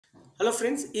Hello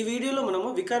friends, ఈ వీడియోలో మనము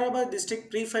Vikarabad district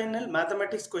pre final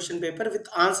mathematics question paper with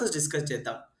answers discuss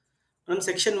చేద్దాం. మనం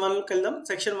సెక్షన్ 1 కి వెళ్దాం.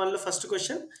 సెక్షన్ 1 లో first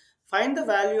question, find the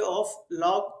value of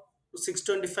log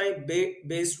 625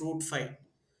 base root 5.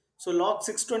 So log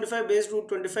 625 base root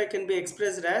 25 can be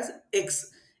expressed as x.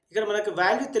 ఇక్కడ మనకు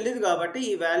వాల్యూ తెలియదు కాబట్టి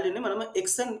ఈ వాల్యూని మనం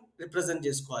x అని రిప్రజెంట్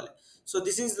చేసుకోవాలి. So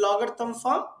this is logarithm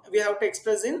form, we have to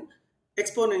express in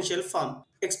exponential form.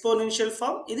 Exponential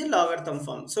form is the logarithm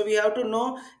form. So we have to know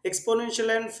exponential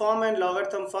and form and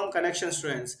logarithm form connection,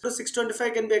 students. So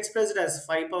 625 can be expressed as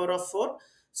 5 power of 4.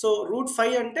 So root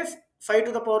 5 and 5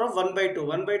 to the power of 1 by 2.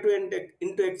 1 by 2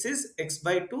 into x is x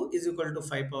by 2 is equal to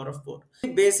 5 power of 4.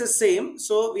 The base is same,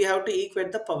 so we have to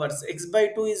equate the powers. X by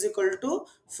 2 is equal to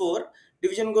 4.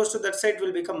 Division goes to that side,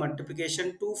 will become multiplication.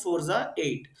 2 4s are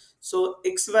 8. So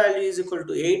x value is equal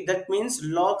to 8. That means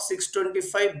log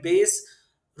 625 base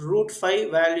root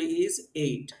 5 value is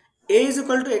 8. A is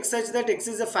equal to x such that x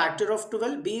is a factor of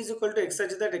 12. B is equal to x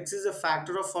such that x is a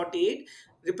factor of 48.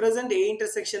 Represent A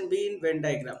intersection B in Venn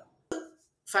diagram.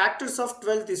 Factors of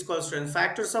 12 is called, students.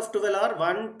 Factors of 12 are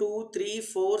 1, 2, 3,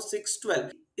 4, 6,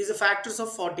 12. Is the factors of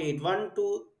 48. 1, 2,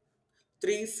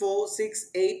 3, 4, 6,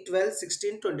 8, 12,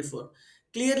 16, 24.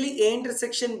 Clearly A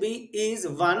intersection B is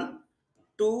 1,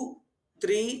 2,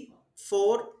 3,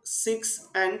 4, 6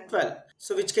 and 12.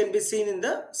 So which can be seen in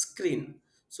the screen.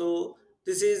 So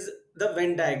this is the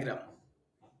Venn diagram.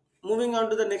 Moving on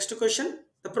to the next question.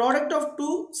 The product of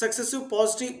two successive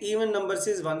positive even numbers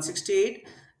is 168.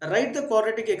 Write the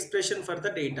quadratic expression for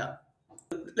the data.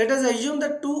 Let us assume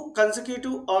that two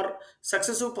consecutive or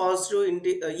successive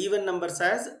positive even numbers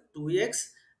as 2x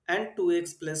and 2x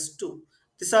plus 2.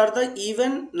 These are the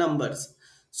even numbers.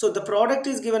 So the product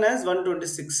is given as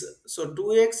 126. So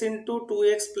 2x into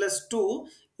 2x plus 2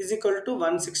 is equal to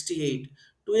 168.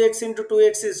 2x into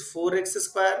 2x is 4x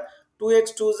square.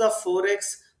 2x 2 is 4x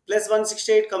plus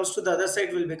 168 comes to the other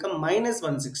side, will become minus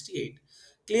 168.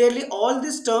 Clearly all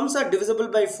these terms are divisible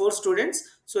by 4, students.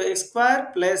 So x square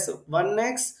plus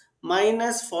 1x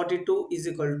minus 42 is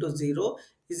equal to 0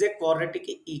 is a quadratic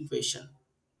equation.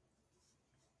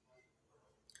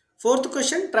 Fourth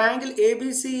question, triangle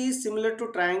ABC is similar to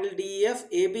triangle DEF,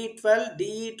 AB 12,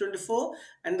 DE 24,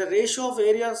 and the ratio of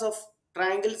areas of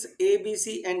triangles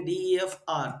ABC and DEF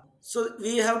are. So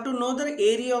we have to know the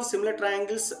area of similar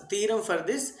triangles theorem for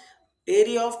this.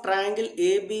 Area of triangle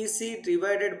ABC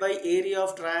divided by area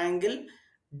of triangle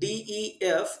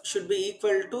DEF should be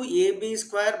equal to AB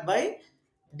square by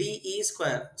DE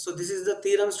square. So this is the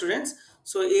theorem, students.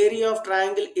 So area of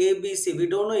triangle ABC, we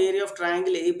don't know area of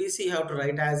triangle ABC, you have to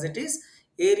write as it is.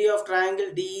 Area of triangle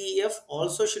DEF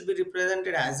also should be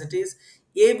represented as it is.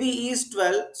 AB is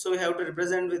 12, so we have to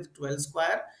represent with 12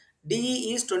 square.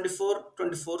 DE is 24,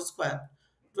 24 square.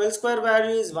 12 square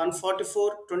value is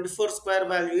 144, 24 square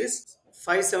value is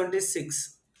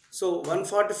 576. So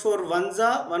 144 ones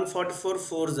are 144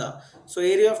 fours are. So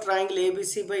area of triangle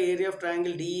ABC by area of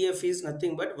triangle DEF is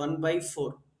nothing but 1 by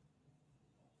 4.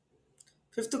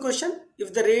 Fifth question,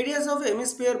 if the radius of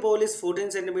hemisphere ball is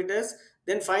 14 centimeters,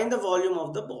 then find the volume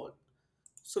of the ball.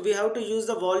 So we have to use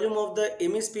the volume of the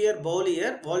hemisphere ball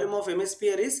here. Volume of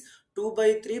hemisphere is 2 by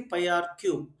 3 pi r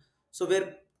cube. So where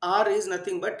r is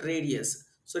nothing but radius.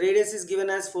 So radius is given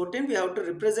as 14. We have to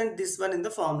represent this one in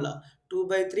the formula. 2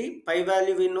 by 3, pi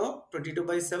value we know 22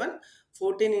 by 7.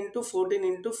 14 into 14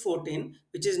 into 14,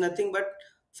 which is nothing but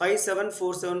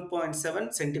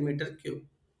 5747.7 centimeter cube.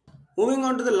 Moving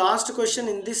on to the last question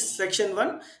in this section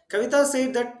 1, Kavita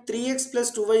said that 3x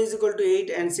plus 2y is equal to 8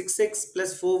 and 6x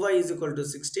plus 4y is equal to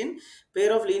 16.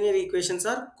 Pair of linear equations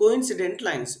are coincident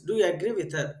lines. Do you agree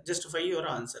with her? Justify your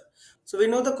answer. So we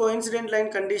know the coincident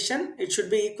line condition. It should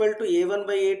be equal to a1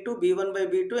 by a2, b1 by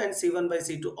b2 and c1 by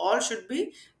c2. All should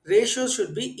be, ratios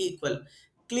should be equal.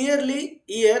 Clearly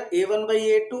here a1 by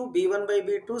a2, b1 by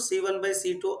b2, c1 by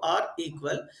c2 are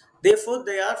equal. Therefore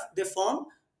they form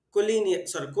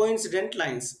coincident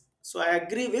lines. So I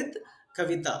agree with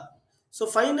Kavita. So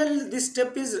finally this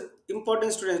step is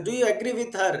important, students. Do you agree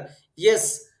with her? Yes,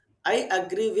 I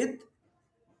agree with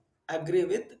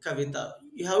Kavita.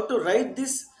 You have to write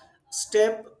this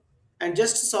step, and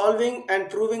just solving and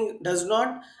proving does not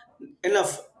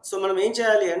enough. So మనం ఏం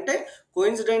చేయాలి అంటే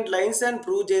coincident lines and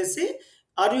prove చేసి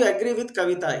are you agree with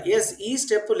Kavitha, yes ఈ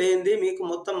step లేనిది మీకు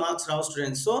మొత్తం marks Rao,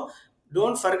 students. So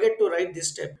don't forget to right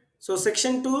this step. So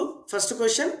section 2, first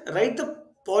question, write the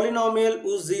polynomial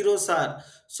whose zeros are.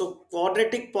 So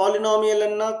quadratic polynomial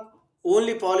anna,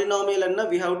 only polynomial anna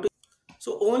we have to.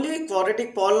 So only quadratic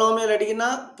polynomial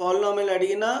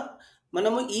అడిగినా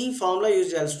మనము ఈ formula use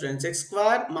చేయాలి, students. x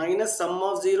square minus sum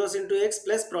of zeros into x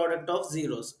plus product of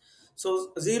zeros. So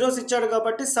zeros ఇచ్చాడు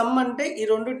కాబట్టి some అంటే ఈ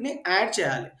రెండింటిని add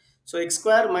చేయాలి. So X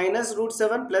square minus root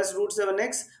seven plus root seven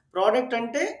X, product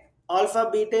అంటే ఆల్ఫా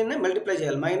బీటాని మల్టిప్లై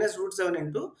చేయాలి, minus root seven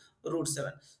into root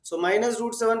seven. So minus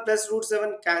root seven plus root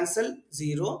seven cancel,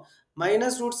 zero,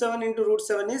 minus root 7 into root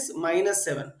 7 is minus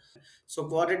 7. So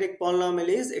quadratic polynomial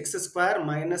is x square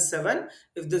minus 7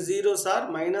 if the zeros are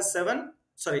minus 7,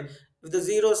 sorry, if the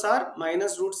zeros are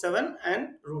minus root 7 and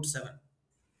root 7.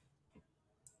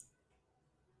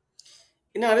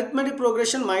 In arithmetic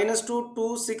progression, minus 2,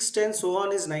 2, 6, 10, so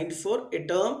on is 94. A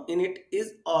term in it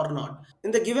is or not.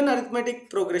 In the given arithmetic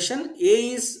progression, A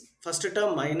is first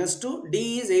term minus 2,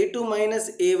 D is A2 minus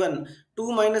A1.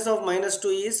 2 minus of minus 2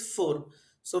 is 4.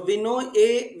 So we know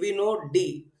A, we know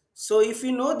D. So if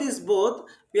we know this both,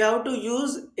 we have to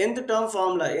use nth term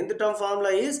formula. Nth term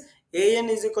formula is an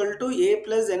is equal to a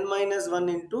plus n minus 1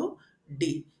 into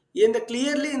d.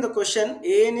 Clearly in the question,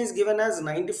 an is given as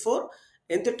 94.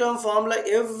 Nth term formula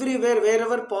everywhere,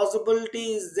 wherever possibility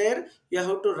is there, you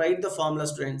have to write the formula,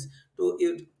 students.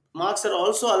 Marks are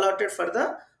also allotted for the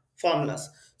formulas.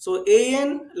 So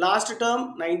an last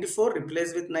term 94,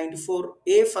 replace with 94.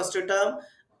 A first term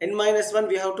n minus 1,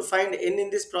 we have to find n in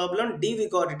this problem. D we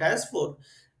got it as 4.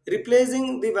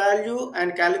 Replacing the value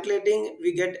and calculating,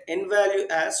 we get n value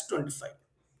as 25.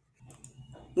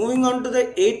 Moving on to the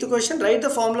eighth question, write the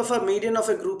formula for median of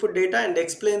a group of data and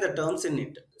explain the terms in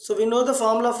it. So we know the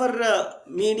formula for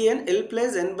median, L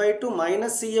plus n by 2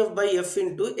 minus CF by F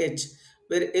into H,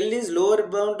 where L is lower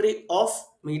boundary of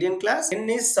median class, n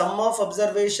is sum of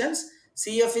observations,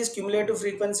 CF is cumulative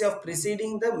frequency of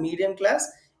preceding the median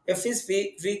class, F is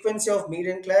frequency of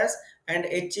median class, and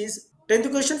H is 10th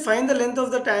question, find the length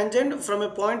of the tangent from a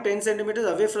point 10 centimeters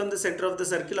away from the center of the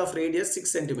circle of radius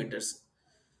 6 centimeters.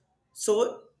 So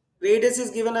radius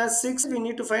is given as 6. We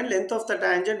need to find length of the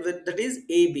tangent, that is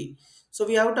AB. So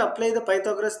we have to apply the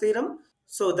Pythagoras theorem.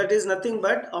 So that is nothing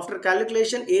but after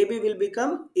calculation AB will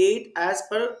become 8 as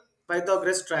per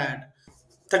Pythagoras triad.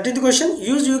 13th question,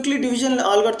 use Euclid division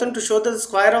algorithm to show that the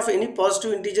square of any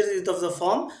positive integer is of the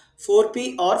form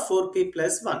 4p or 4p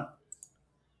plus 1.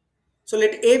 So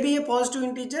let a be a positive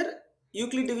integer.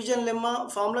 Euclid division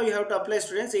lemma formula you have to apply,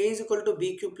 students. A is equal to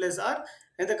bq plus r,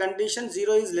 and the condition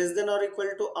 0 is less than or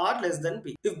equal to r less than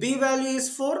b. If b value is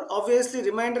 4, obviously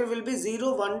remainder will be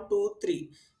 0, 1, 2, 3.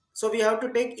 So we have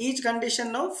to take each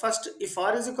condition now. First, if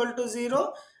r is equal to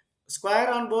 0, square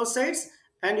on both sides,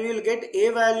 and we will get a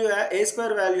value, a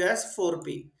square value as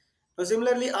 4p. Now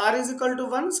similarly, r is equal to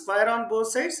 1, square on both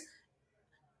sides,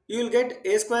 you will get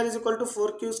a square is equal to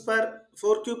 4q square,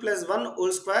 4q plus 1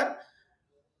 whole square,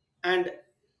 and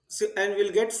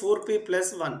we'll get 4p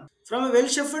plus 1. From a well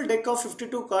shuffled deck of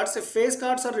 52 cards, if face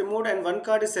cards are removed and one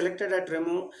card is selected at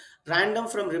random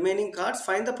from remaining cards,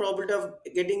 find the probability of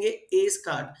getting a ace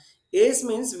card. Ace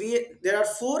means there are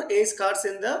 4 ace cards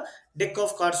in the deck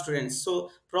of cards, students. So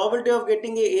probability of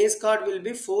getting a ace card will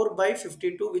be 4 by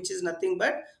 52, which is nothing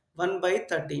but 1 by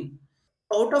 13.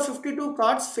 Out of 52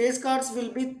 cards, face cards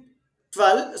will be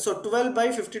 12. So 12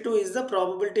 by 52 is the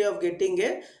probability of getting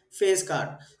a face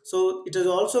card. So it is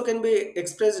also can be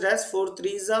expressed as 4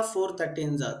 threes are 4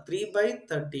 13s are 3 by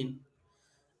 13.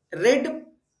 Red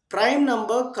prime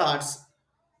number cards.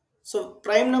 So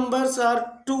prime numbers are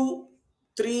 2,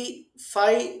 3,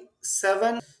 5,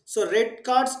 7. So red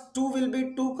cards 2 will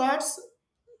be 2 cards.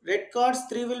 Red cards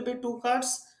 3 will be 2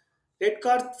 cards. Red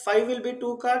card 5 will be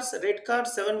 2 cards. Red card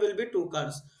 7 will be 2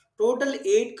 cards. Total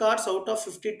 8 cards out of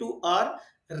 52 are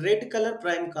red color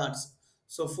prime cards.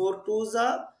 So 4 twos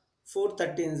are 4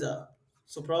 13s are.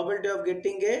 So probability of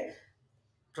getting a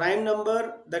prime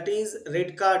number, that is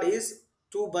red card, is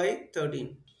 2 by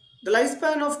 13. The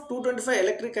lifespan of 225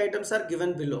 electric items are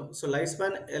given below. So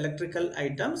lifespan electrical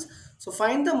items. So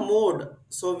find the mode.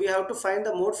 So we have to find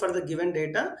the mode for the given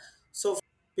data. So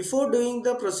before doing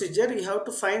the procedure, you have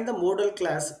to find the modal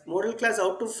class. Modal class,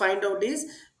 how to find out is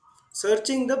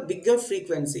searching the bigger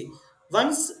frequency.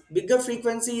 Once bigger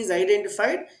frequency is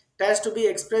identified, it has to be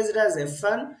expressed as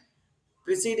F1,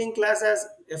 preceding class as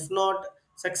F0,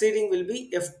 succeeding will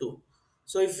be F2.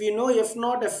 So if we know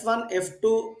F0, F1,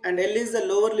 F2 and L is the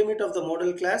lower limit of the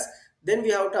model class, then we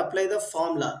have to apply the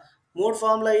formula. Mode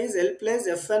formula is L plus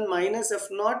Fn minus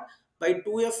F0 by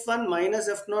 2F1 minus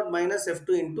F0 minus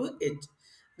F2 into H.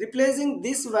 Replacing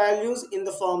these values in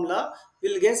the formula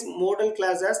will get model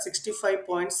class as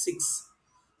 65.6.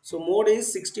 So mode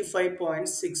is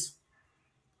 65.6.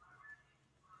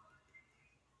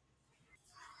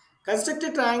 Construct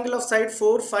a triangle of side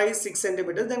 4, 5, 6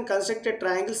 centimeters. Then construct a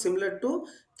triangle similar to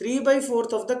 3 by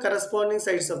 4th of the corresponding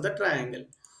sides of the triangle.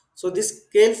 So this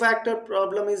scale factor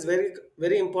problem is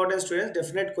very important, students.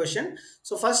 Definite question.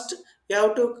 So first you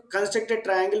have to construct a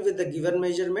triangle with the given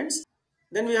measurements.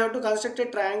 Then we have to construct a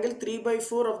triangle 3 by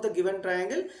 4 of the given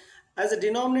triangle. As the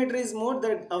denominator is more,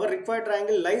 that our required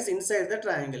triangle lies inside the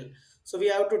triangle. So we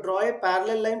have to draw a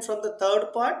parallel line from the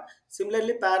third part.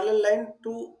 Similarly, parallel line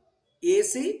to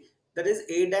AC, that is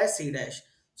A dash C dash.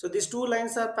 So these two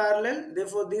lines are parallel.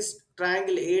 Therefore, this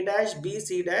triangle A dash B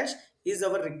C dash is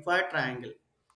our required triangle.